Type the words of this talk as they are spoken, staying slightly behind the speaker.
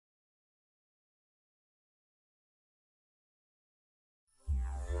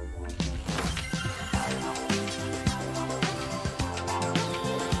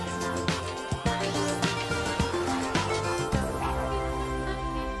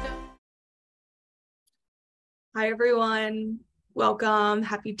Hi, everyone. Welcome.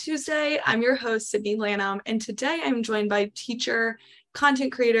 Happy Tuesday. I'm your host, Sydney Lanham, and today I'm joined by teacher,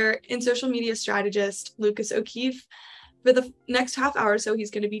 content creator, and social media strategist, Lucas O'Keefe. For the next half hour or so, he's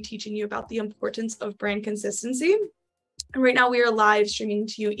going to be teaching you about the importance of brand consistency. And right now we are live streaming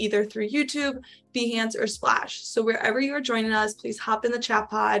to you either through YouTube, Behance, or Splash. So wherever you are joining us, please hop in the chat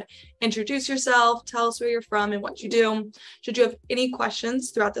pod, introduce yourself, tell us where you're from and what you do. Should you have any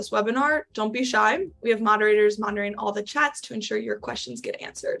questions throughout this webinar, don't be shy. We have moderators monitoring all the chats to ensure your questions get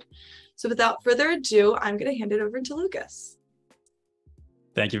answered. So without further ado, I'm going to hand it over to Lucas.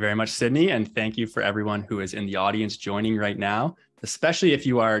 Thank you very much, Sydney. And thank you for everyone who is in the audience joining right now, especially if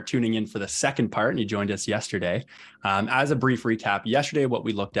you are tuning in for the second part and you joined us yesterday. As a brief recap, yesterday, what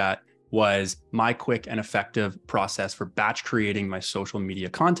we looked at was my quick and effective process for batch creating my social media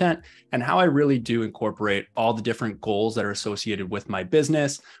content and how I really do incorporate all the different goals that are associated with my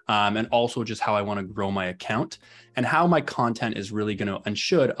business, and also just how I want to grow my account and how my content is really going to and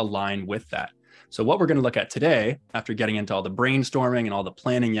should align with that. So what we're going to look at today, after getting into all the brainstorming and all the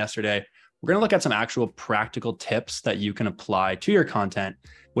planning yesterday, we're going to look at some actual practical tips that you can apply to your content,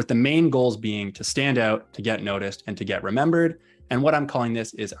 with the main goals being to stand out, to get noticed, and to get remembered. And what I'm calling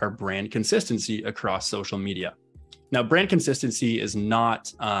this is our brand consistency across social media. Now, brand consistency is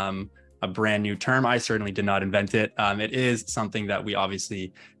not a brand new term. I certainly did not invent it. It is something that we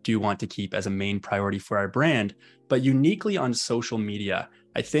obviously do want to keep as a main priority for our brand, but uniquely on social media,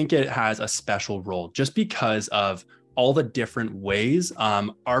 I think it has a special role just because of all the different ways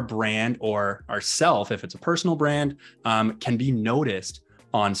our brand or ourself, if it's a personal brand, can be noticed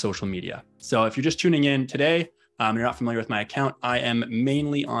on social media. So if you're just tuning in today, you're not familiar with my account, I am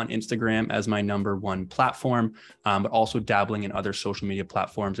mainly on Instagram as my #1 platform, but also dabbling in other social media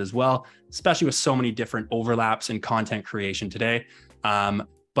platforms as well, especially with so many different overlaps in content creation today.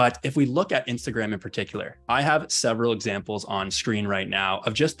 But if we look at Instagram in particular, I have several examples on screen right now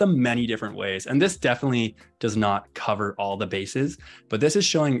of just the many different ways. And this definitely does not cover all the bases, but this is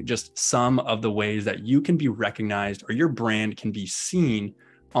showing just some of the ways that you can be recognized or your brand can be seen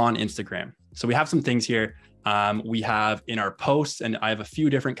on Instagram. So we have some things here. We have in our posts, and I have a few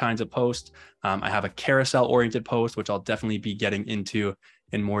different kinds of posts. I have a carousel oriented post, which I'll definitely be getting into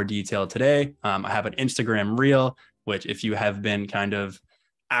in more detail today. I have an Instagram reel, which if you have been kind of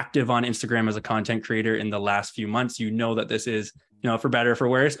active on Instagram as a content creator in the last few months, you know that this is, for better or for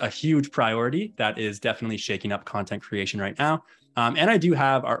worse, a huge priority that is definitely shaking up content creation right now. And I do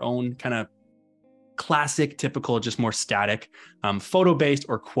have our own kind of classic, typical, just more static photo-based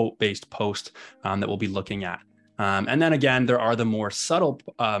or quote-based post that we'll be looking at. And then again, there are the more subtle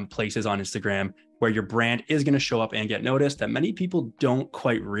places on Instagram where your brand is going to show up and get noticed that many people don't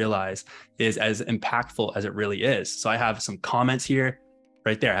quite realize is as impactful as it really is. So I have some comments here.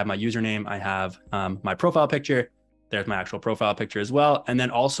 Right there, I have my username, I have my profile picture, there's my actual profile picture as well. And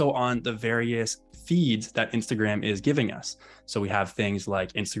then also on the various feeds that Instagram is giving us. So we have things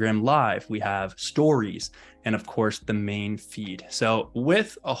like Instagram Live, we have stories, and of course the main feed. So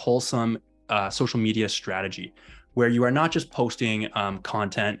with a wholesome social media strategy, where you are not just posting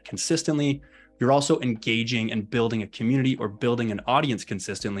content consistently, you're also engaging and building a community or building an audience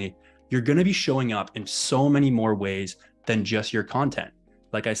consistently, you're gonna be showing up in so many more ways than just your content.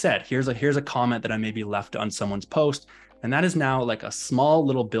 Like I said, here's a comment that I maybe left on someone's post, and that is now like a small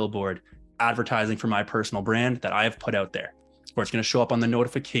little billboard advertising for my personal brand that I have put out there, or it's going to show up on the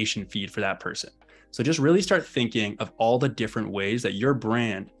notification feed for that person. So just really start thinking of all the different ways that your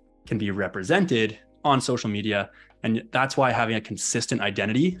brand can be represented on social media. And that's why having a consistent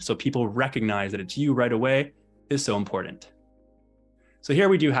identity, so people recognize that it's you right away, is so important. So here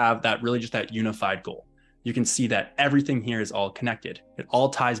we do have that really just that unified goal. You can see that everything here is all connected. It all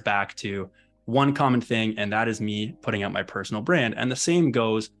ties back to one common thing, and that is me putting out my personal brand. And the same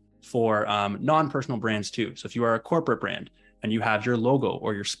goes for non-personal brands too. So if you are a corporate brand and you have your logo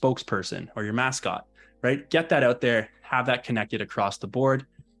or your spokesperson or your mascot, right? Get that out there, have that connected across the board.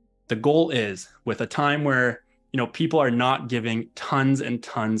 The goal is, with a time where people are not giving tons and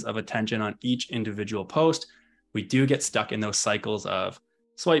tons of attention on each individual post, we do get stuck in those cycles of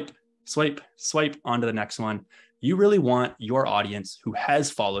swipe, swipe, swipe onto the next one. You really want your audience who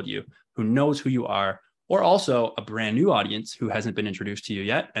has followed you, who knows who you are, or also a brand new audience who hasn't been introduced to you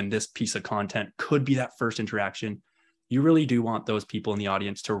yet, and this piece of content could be that first interaction. You really do want those people in the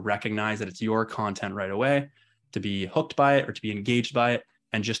audience to recognize that it's your content right away, to be hooked by it or to be engaged by it,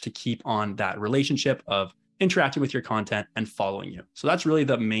 and just to keep on that relationship of interacting with your content and following you. So that's really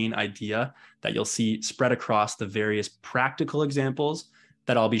the main idea that you'll see spread across the various practical examples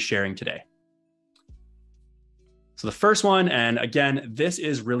that I'll be sharing today. So the first one, and again, this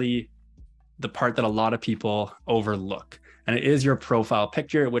is really the part that a lot of people overlook. And it is your profile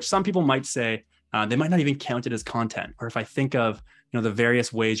picture, which some people might say they might not even count it as content. Or if I think of the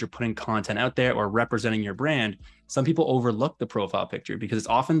various ways you're putting content out there or representing your brand, some people overlook the profile picture because it's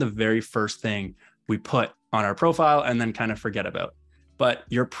often the very first thing we put on our profile and then kind of forget about. But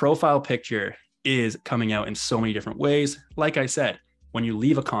your profile picture is coming out in so many different ways. Like I said, when you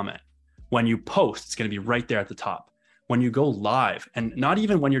leave a comment, when you post, it's going to be right there at the top. When you go live, and not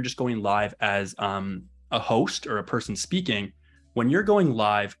even when you're just going live as a host or a person speaking, when you're going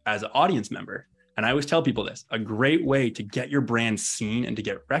live as an audience member, and I always tell people this, a great way to get your brand seen and to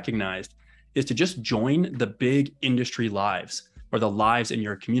get recognized is to just join the big industry lives or the lives in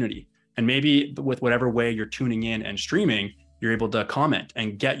your community. And maybe with whatever way you're tuning in and streaming, you're able to comment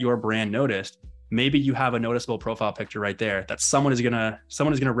and get your brand noticed. Maybe you have a noticeable profile picture right there that someone is gonna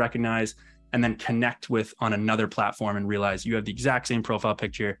recognize and then connect with on another platform and realize you have the exact same profile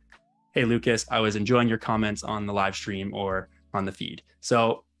picture. Hey, Lucas, I was enjoying your comments on the live stream or on the feed.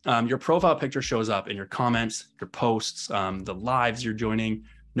 So your profile picture shows up in your comments, your posts, the lives you're joining,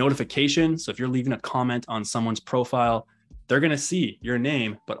 notifications. So if you're leaving a comment on someone's profile, they're going to see your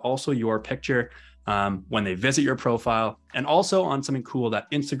name, but also your picture when they visit your profile, and also on something cool that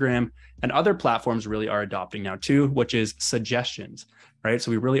Instagram and other platforms really are adopting now too, which is suggestions, right? So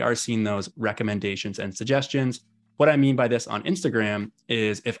we really are seeing those recommendations and suggestions. What I mean by this on Instagram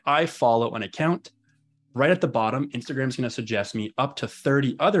is if I follow an account, right at the bottom, Instagram's going to suggest me up to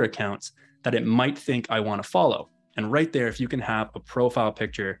 30 other accounts that it might think I want to follow. And right there, if you can have a profile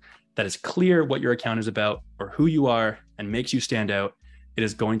picture that is clear what your account is about or who you are and makes you stand out, it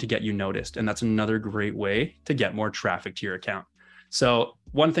is going to get you noticed. And that's another great way to get more traffic to your account. So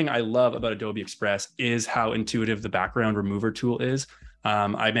one thing I love about Adobe Express is how intuitive the background remover tool is.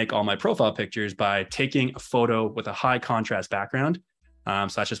 I make all my profile pictures by taking a photo with a high contrast background. So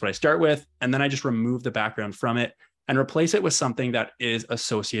that's just what I start with. And then I just remove the background from it and replace it with something that is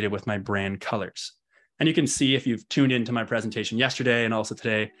associated with my brand colors. And you can see if you've tuned into my presentation yesterday and also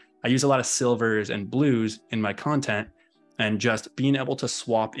today, I use a lot of silvers and blues in my content, and just being able to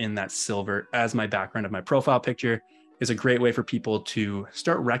swap in that silver as my background of my profile picture is a great way for people to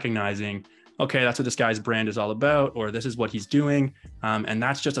start recognizing, okay, that's what this guy's brand is all about, or this is what he's doing. And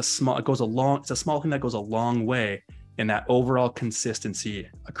that's just it's a small thing that goes a long way in that overall consistency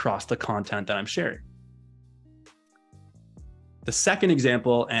across the content that I'm sharing. The second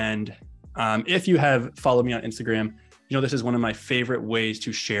example, and if you have followed me on Instagram, this is one of my favorite ways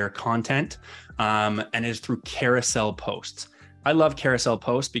to share content, and it is through carousel posts. I love carousel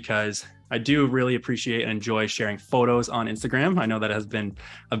posts because I do really appreciate and enjoy sharing photos on Instagram. I know that has been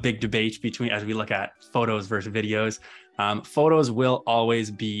a big debate as we look at photos versus videos. Photos will always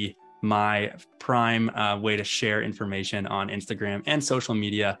be my prime way to share information on Instagram and social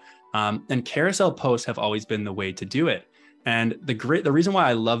media. And carousel posts have always been the way to do it. And the reason why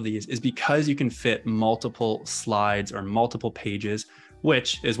I love these is because you can fit multiple slides or multiple pages,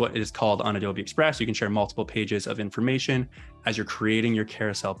 which is what is called on Adobe Express. You can share multiple pages of information as you're creating your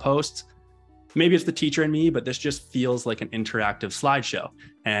carousel posts. Maybe it's the teacher in me, but this just feels like an interactive slideshow.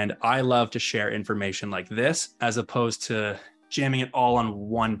 And I love to share information like this, as opposed to jamming it all on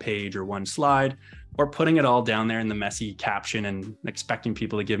one page or one slide, or putting it all down there in the messy caption and expecting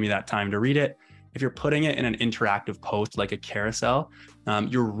people to give me that time to read it. If you're putting it in an interactive post like a carousel,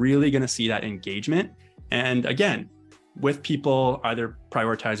 you're really going to see that engagement. And again, with people either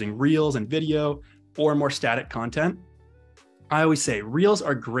prioritizing reels and video or more static content, I always say reels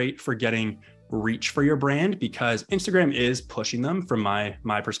are great for getting reach for your brand because Instagram is pushing them. From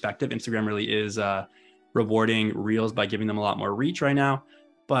my perspective, Instagram really is rewarding reels by giving them a lot more reach right now.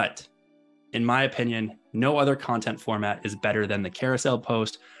 But in my opinion, no other content format is better than the carousel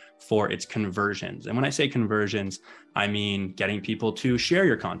post for its conversions. And when I say conversions, I mean getting people to share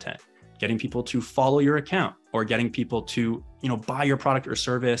your content, getting people to follow your account, or getting people to, buy your product or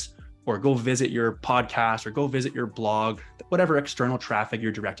service, or go visit your podcast, or go visit your blog, whatever external traffic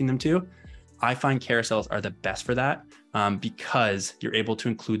you're directing them to. I find carousels are the best for that because you're able to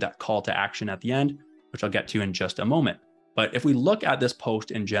include that call to action at the end, which I'll get to in just a moment. But if we look at this post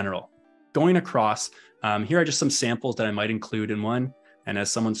in general, going across, here are just some samples that I might include in one. And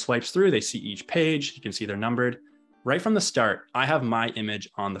as someone swipes through, they see each page. You can see they're numbered. Right from the start, I have my image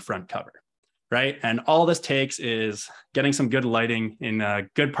on the front cover, right? And all this takes is getting some good lighting in a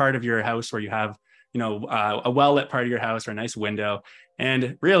good part of your house where you have, a well-lit part of your house or a nice window,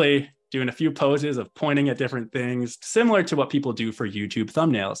 and really doing a few poses of pointing at different things, similar to what people do for YouTube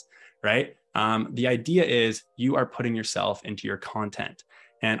thumbnails, right? The idea is you are putting yourself into your content.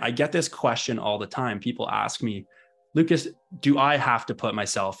 And I get this question all the time. People ask me, Lucas, do I have to put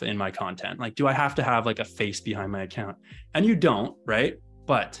myself in my content? Like, do I have to have like a face behind my account? And you don't, right?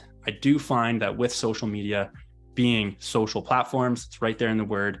 But I do find that with social media being social platforms, it's right there in the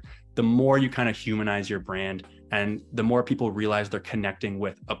word, the more you kind of humanize your brand and the more people realize they're connecting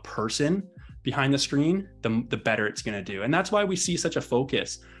with a person behind the screen, the better it's going to do. And that's why we see such a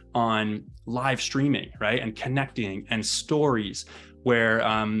focus on live streaming, right? And connecting and stories where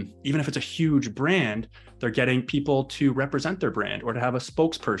even if it's a huge brand, they're getting people to represent their brand or to have a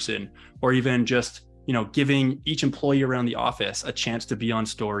spokesperson, or even just, giving each employee around the office a chance to be on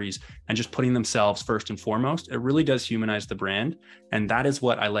stories and just putting themselves first and foremost. It really does humanize the brand. And that is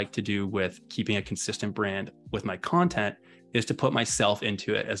what I like to do with keeping a consistent brand with my content, is to put myself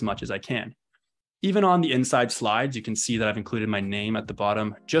into it as much as I can. Even on the inside slides, you can see that I've included my name at the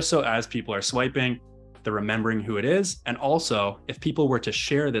bottom, just so as people are swiping, they're remembering who it is. And also, if people were to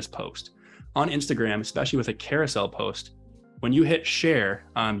share this post on Instagram, especially with a carousel post, when you hit share,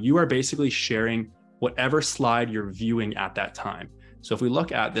 you are basically sharing whatever slide you're viewing at that time. So if we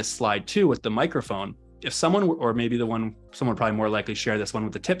look at this slide 2 with the microphone, if someone, or maybe someone probably more likely share this one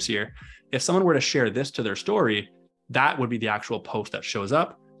with the tips here, if someone were to share this to their story, that would be the actual post that shows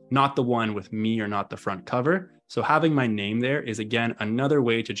up, not the one with me or not the front cover. So having my name there is, again, another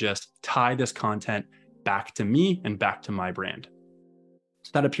way to just tie this content back to me and back to my brand.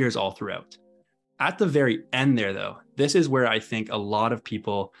 So that appears all throughout. At the very end there, though, this is where I think a lot of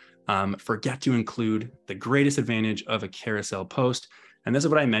people forget to include the greatest advantage of a carousel post. And this is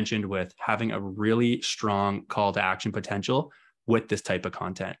what I mentioned with having a really strong call to action potential with this type of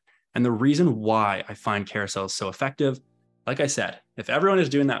content. And the reason why I find carousels so effective, like I said, if everyone is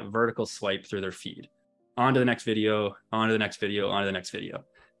doing that vertical swipe through their feed, on to the next video, on to the next video, on to the next video,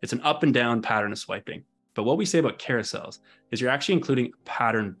 it's an up and down pattern of swiping. But what we say about carousels is you're actually including a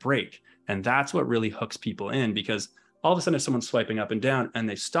pattern break. And that's what really hooks people in, because all of a sudden, if someone's swiping up and down and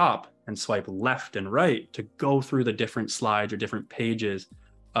they stop and swipe left and right to go through the different slides or different pages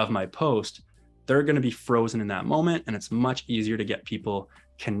of my post, they're going to be frozen in that moment. And it's much easier to get people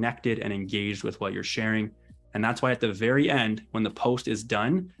connected and engaged with what you're sharing. And that's why at the very end, when the post is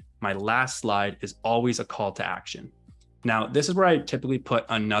done, my last slide is always a call to action. Now, this is where I typically put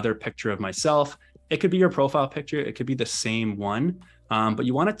another picture of myself. It could be your profile picture. It could be the same one, but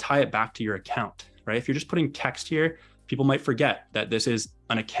you want to tie it back to your account, right? If you're just putting text here, people might forget that this is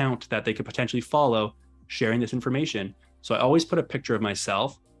an account that they could potentially follow sharing this information. So I always put a picture of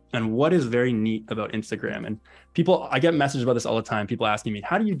myself. And what is very neat about Instagram, and I get messages about this all the time, people asking me,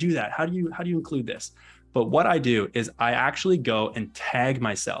 how do you do that? How do you include this? But what I do is I actually go and tag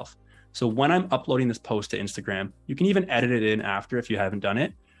myself. So when I'm uploading this post to Instagram, you can even edit it in after if you haven't done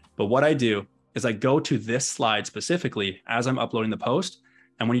it. But what I do is I go to this slide specifically as I'm uploading the post.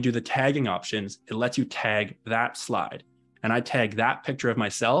 And when you do the tagging options, it lets you tag that slide. And I tag that picture of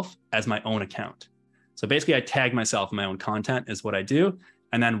myself as my own account. So basically I tag myself in my own content is what I do.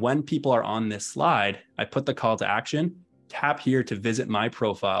 And then when people are on this slide, I put the call to action, tap here to visit my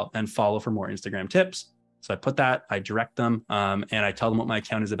profile and follow for more Instagram tips. So I put that, I direct them, and I tell them what my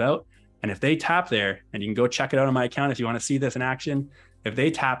account is about. And if they tap there, and you can go check it out on my account if you want to see this in action, if they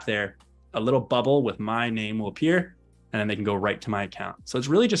tap there, a little bubble with my name will appear, and then they can go right to my account. So it's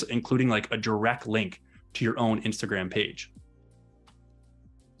really just including like a direct link to your own Instagram page.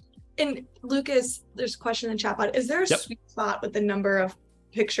 And Lucas, there's a question in the chat bot. Is there a Yep. sweet spot with the number of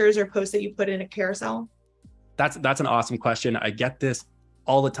pictures or posts that you put in a carousel? That's an awesome question. I get this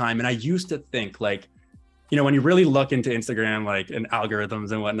all the time. And I used to think like, when you really look into Instagram, like and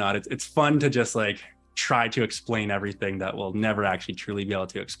algorithms and whatnot, it's fun to just like try to explain everything that we'll never actually truly be able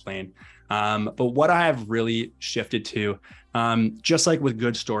to explain. But what I have really shifted to, just like with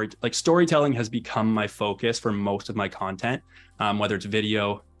good storytelling has become my focus for most of my content, whether it's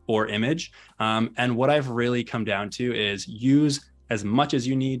video or image. And what I've really come down to is use as much as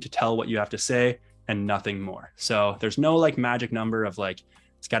you need to tell what you have to say and nothing more. So there's no like magic number of like,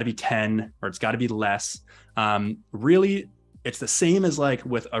 it's got to be 10 or it's got to be less. Really, it's the same as like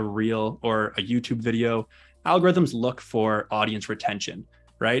with a reel or a YouTube video. Algorithms look for audience retention,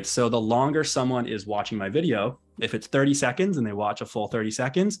 right? So the longer someone is watching my video, if it's 30 seconds and they watch a full 30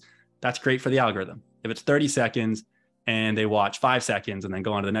 seconds, that's great for the algorithm. If it's 30 seconds and they watch 5 seconds and then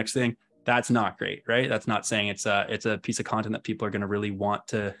go on to the next thing, that's not great, right? That's not saying it's a piece of content that people are going to really want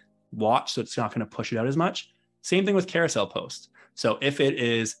to watch. So it's not going to push it out as much. Same thing with carousel posts. So if it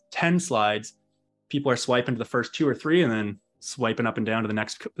is 10 slides, people are swiping to the first 2 or 3 and then swiping up and down to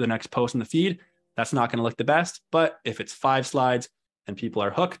the next post in the feed. That's not going to look the best. But if it's 5 slides and people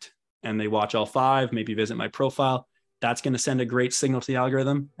are hooked and they watch all 5, maybe visit my profile, that's going to send a great signal to the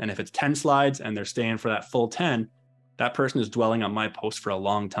algorithm. And if it's 10 slides and they're staying for that full 10, that person is dwelling on my post for a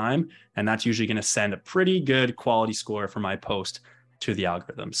long time. And that's usually going to send a pretty good quality score for my post to the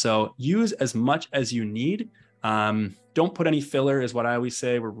algorithm. So use as much as you need. Don't put any filler is what I always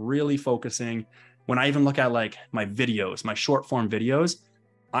say. We're really focusing. When I even look at like my videos, my short form videos,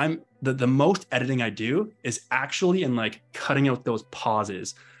 I'm the most editing I do is actually in like cutting out those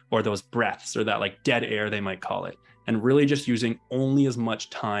pauses or those breaths or that like dead air, they might call it, and really just using only as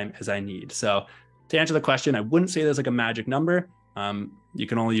much time as I need. So to answer the question, I wouldn't say there's like a magic number. You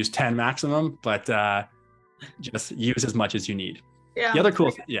can only use 10 maximum, but just use as much as you need. Yeah. The other cool,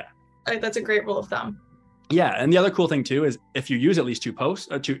 That's a great rule of thumb. Yeah. And the other cool thing too is if you use at least two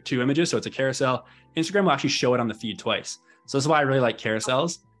posts or two images, so it's a carousel, Instagram will actually show it on the feed twice. So this is why I really like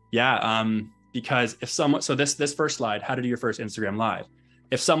carousels. Yeah. Because if someone, so this first slide, how to do your first Instagram live.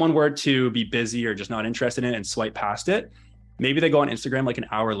 If someone were to be busy or just not interested in it and swipe past it, maybe they go on Instagram like an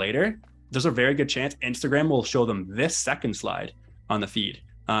hour later, there's a very good chance Instagram will show them this second slide on the feed,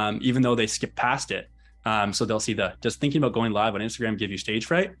 even though they skip past it. So they'll see just thinking about going live on Instagram give you stage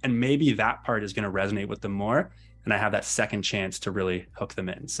fright, and maybe that part is going to resonate with them more. And I have that second chance to really hook them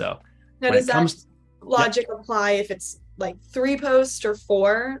in. So now, does that logic apply if it's like 3 posts or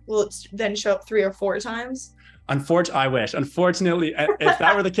 4? Will it then show up 3 or 4 times? I wish. Unfortunately, if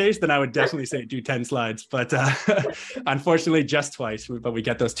that were the case, then I would definitely say do 10 slides. But unfortunately, just twice. But we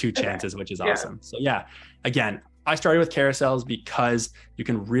get those 2 chances, which is awesome. So yeah, again, I started with carousels because you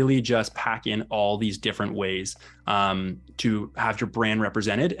can really just pack in all these different ways to have your brand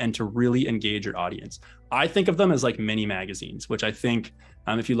represented and to really engage your audience. I think of them as like mini magazines, which I think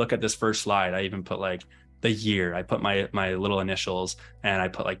if you look at this first slide, I even put like the year, I put my little initials, and I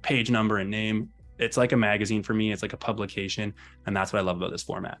put like page number and name. It's like a magazine for me. It's like a publication. And that's what I love about this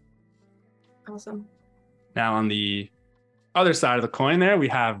format. Awesome. Now on the other side of the coin there, we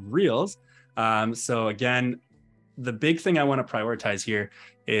have Reels. So again, the big thing I want to prioritize here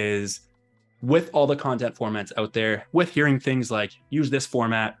is with all the content formats out there, with hearing things like use this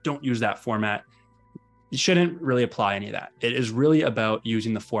format, don't use that format, you shouldn't really apply any of that. It is really about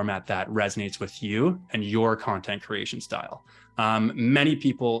using the format that resonates with you and your content creation style. Many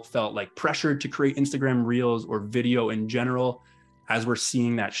people felt like pressured to create Instagram Reels or video in general as we're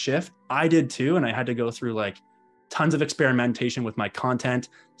seeing that shift. I did too. And I had to go through like tons of experimentation with my content.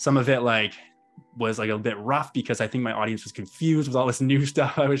 Some of it like was like a bit rough because I think my audience was confused with all this new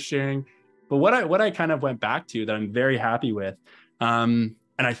stuff I was sharing. But what I kind of went back to that I'm very happy with. And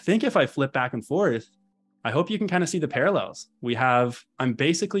I think if I flip back and forth, I hope you can kind of see the parallels. I'm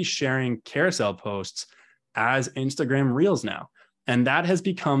basically sharing carousel posts as Instagram Reels now. And that has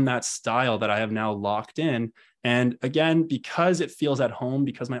become that style that I have now locked in. And again, because it feels at home,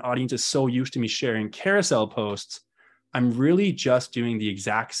 because my audience is so used to me sharing carousel posts, I'm really just doing the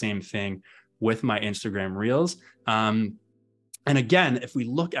exact same thing with my Instagram Reels. And again, if we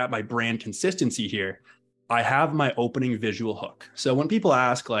look at my brand consistency here, I have my opening visual hook. So when people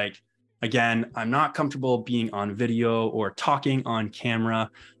ask like, again, I'm not comfortable being on video or talking on camera.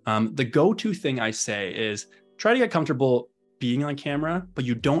 The go-to thing I say is try to get comfortable being on camera, but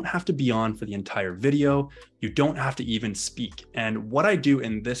you don't have to be on for the entire video. You don't have to even speak. And what I do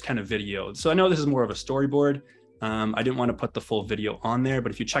in this kind of video, so I know this is more of a storyboard. I didn't want to put the full video on there,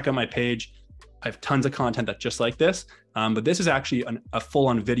 but if you check out my page, I have tons of content that's just like this. But this is actually a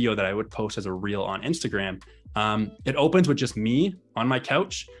full-on video that I would post as a reel on Instagram. It opens with just me on my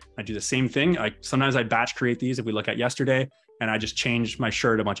couch. I do the same thing. Sometimes I batch create these if we look at yesterday, and I just changed my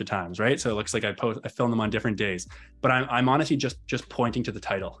shirt a bunch of times, right? So it looks like I film them on different days, but I'm honestly just pointing to the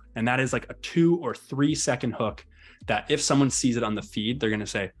title. And that is like a 2 or 3 second hook that if someone sees it on the feed, they're going to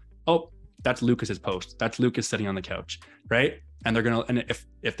say, oh, that's Lucas's post. That's Lucas sitting on the couch, right? And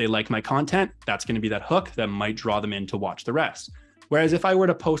if they like my content, that's going to be that hook that might draw them in to watch the rest. Whereas if I were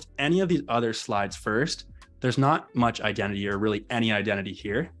to post any of these other slides first, there's not much identity or really any identity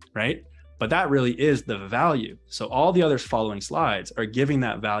here, right? But that really is the value. So all the other following slides are giving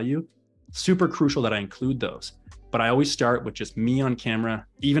that value. Super crucial that I include those. But I always start with just me on camera,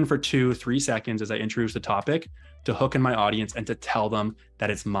 even for 2-3 seconds as I introduce the topic, to hook in my audience and to tell them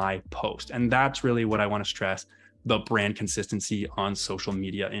that it's my post. And that's really what I want to stress about brand consistency on social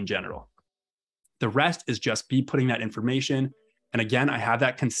media in general. The rest is just be putting that information. And again, I have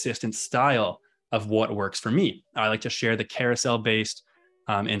that consistent style of what works for me. I like to share the carousel-based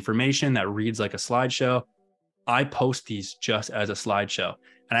information that reads like a slideshow. I post these just as a slideshow.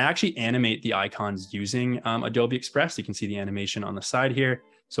 And I actually animate the icons using Adobe Express. You can see the animation on the side here.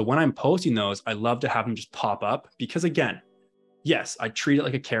 So when I'm posting those, I love to have them just pop up because again, yes, I treat it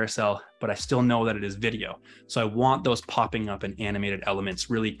like a carousel, but I still know that it is video. So I want those popping up and animated elements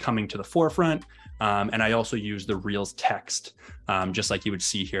really coming to the forefront. And I also use the Reels text, just like you would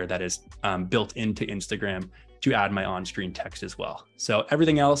see here, that is built into Instagram to add my on-screen text as well. So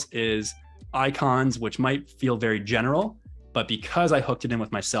everything else is icons, which might feel very general, but because I hooked it in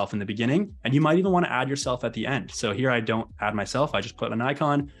with myself in the beginning, and you might even want to add yourself at the end. So here I don't add myself, I just put an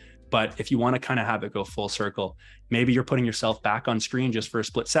icon. But if you want to kind of have it go full circle, maybe you're putting yourself back on screen just for a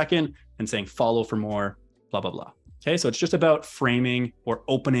split second and saying follow for more, blah, blah, blah. Okay, so it's just about framing or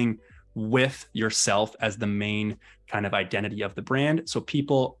opening with yourself as the main kind of identity of the brand. So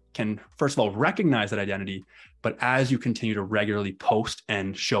people can, first of all, recognize that identity, but as you continue to regularly post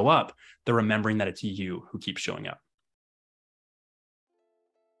and show up, they're remembering that it's you who keeps showing up.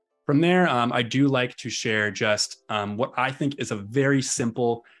 From there, I do like to share just what I think is a very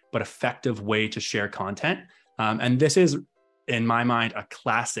simple but effective way to share content. And this is, in my mind, a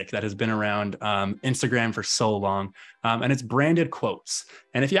classic that has been around Instagram for so long. And it's branded quotes.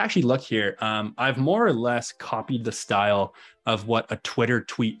 And if you actually look here, I've more or less copied the style of what a Twitter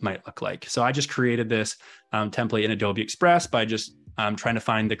tweet might look like. So I just created this template in Adobe Express by just trying to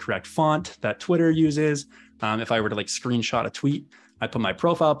find the correct font that Twitter uses. If I were to like screenshot a tweet, I put my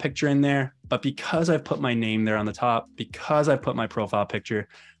profile picture in there, but because I've put my name there on the top, because I put my profile picture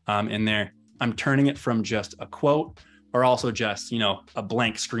in there, I'm turning it from just a quote or also just, a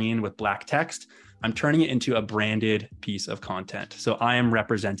blank screen with black text. I'm turning it into a branded piece of content. So I am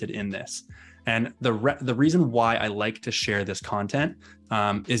represented in this. And the reason why I like to share this content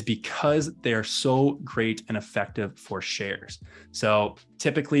is because they are so great and effective for shares. So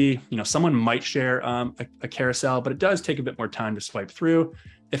typically, someone might share a carousel, but it does take a bit more time to swipe through.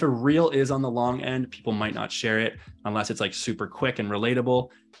 If a reel is on the long end, people might not share it unless it's like super quick and relatable.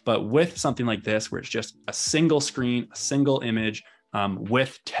 But with something like this, where it's just a single screen, a single image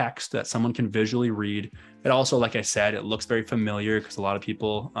with text that someone can visually read. It also, like I said, it looks very familiar because a lot of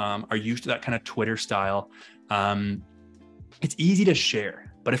people are used to that kind of Twitter style. It's easy to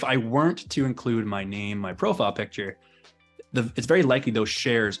share, but if I weren't to include my name, my profile picture, it's very likely those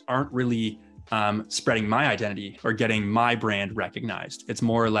shares aren't really spreading my identity or getting my brand recognized. It's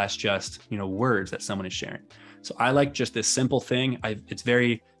more or less just, words that someone is sharing. So I like just this simple thing. It's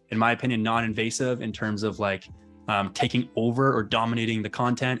very, in my opinion, non-invasive in terms of like taking over or dominating the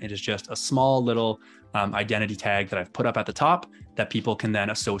content. It is just a small little identity tag that I've put up at the top that people can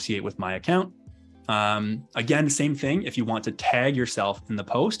then associate with my account. Again, same thing. If you want to tag yourself in the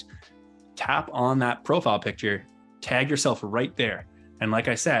post, tap on that profile picture, tag yourself right there. And like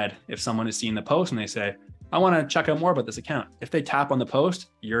I said, if someone is seeing the post and they say, I want to check out more about this account, if they tap on the post,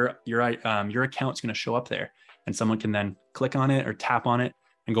 your account's going to show up there and someone can then click on it or tap on it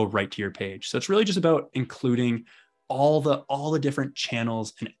and go right to your page. So it's really just about including all the different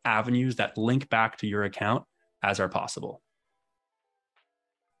channels and avenues that link back to your account as are possible.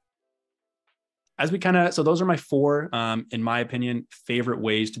 So those are my four, in my opinion, favorite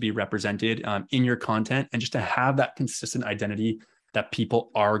ways to be represented in your content and just to have that consistent identity that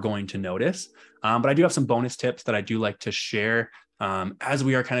people are going to notice. But I do have some bonus tips that I do like to share as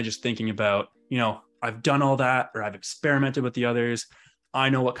we are kind of just thinking about, I've done all that or I've experimented with the others. I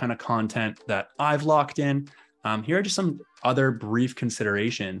know what kind of content that I've locked in. Here are just some other brief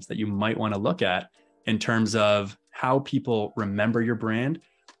considerations that you might want to look at in terms of how people remember your brand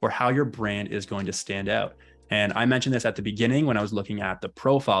or how your brand is going to stand out. And I mentioned this at the beginning when I was looking at the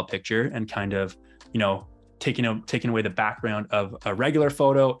profile picture and kind of, taking away the background of a regular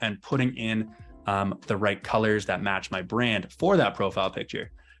photo and putting in the right colors that match my brand for that profile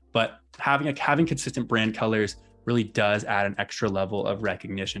picture. But having consistent brand colors really does add an extra level of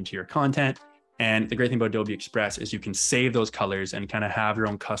recognition to your content. And the great thing about Adobe Express is you can save those colors and kind of have your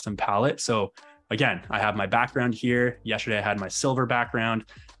own custom palette. So again, I have my background here. Yesterday, I had my silver background.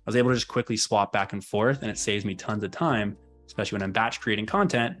 I was able to just quickly swap back and forth, and it saves me tons of time, especially when I'm batch creating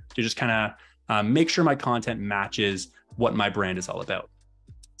content, to just kind of make sure my content matches what my brand is all about.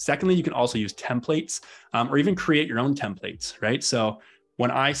 Secondly, you can also use templates or even create your own templates, right? So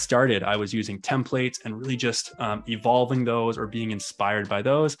when I started, I was using templates and really just evolving those or being inspired by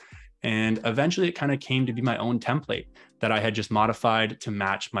those. And eventually it kind of came to be my own template that I had just modified to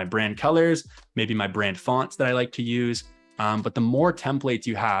match my brand colors, maybe my brand fonts that I like to use. But the more templates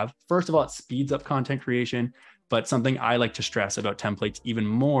you have, first of all, it speeds up content creation. But something I like to stress about templates even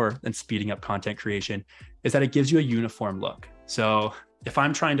more than speeding up content creation is that it gives you a uniform look. So if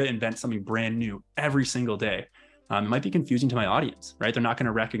I'm trying to invent something brand new every single day, it might be confusing to my audience, right? They're not going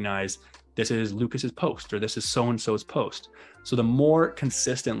to recognize this is Lucas's post or this is so-and-so's post. So the more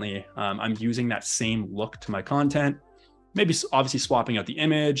consistently I'm using that same look to my content, maybe obviously swapping out the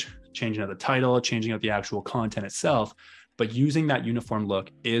image, changing out the title, changing out the actual content itself, but using that uniform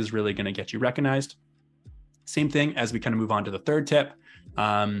look is really going to get you recognized. Same thing as we kind of move on to the third tip.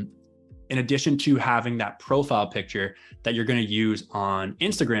 In addition to having that profile picture that you're going to use on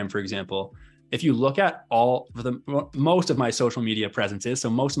Instagram, for example, if you look at most of my social media presences, so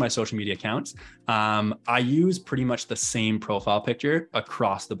most of my social media accounts, I use pretty much the same profile picture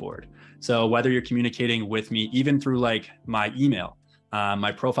across the board. So whether you're communicating with me, even through like my email,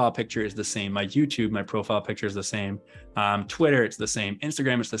 my profile picture is the same. My YouTube, my profile picture is the same. Twitter, it's the same.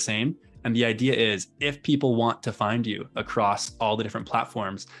 Instagram, it's the same. And the idea is if people want to find you across all the different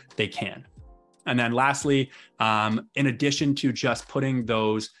platforms, they can. And then lastly, in addition to just putting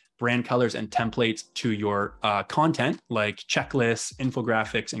those brand colors and templates to your content, like checklists,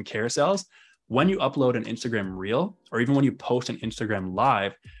 infographics, and carousels, when you upload an Instagram reel, or even when you post an Instagram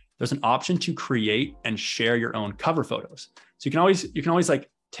live, there's an option to create and share your own cover photos. So you can always like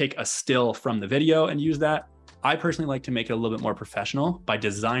take a still from the video and use that. I personally like to make it a little bit more professional by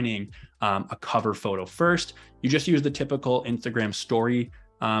designing a cover photo first. You just use the typical Instagram story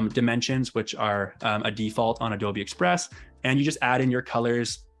dimensions, which are a default on Adobe Express, and you just add in your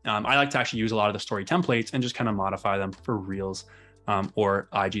colors. I like to actually use a lot of the story templates and just kind of modify them for Reels or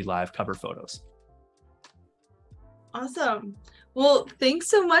IG Live cover photos. Awesome. Well, thanks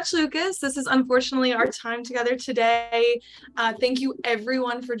so much, Lucas. This is unfortunately our time together today. Thank you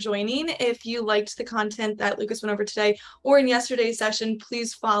everyone for joining. If you liked the content that Lucas went over today or in yesterday's session,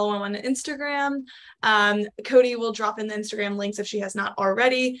 please follow him on Instagram. Cody will drop in the Instagram links if she has not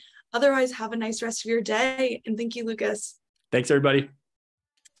already. Otherwise, have a nice rest of your day. And thank you, Lucas. Thanks, everybody.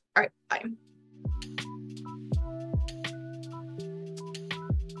 All right, bye.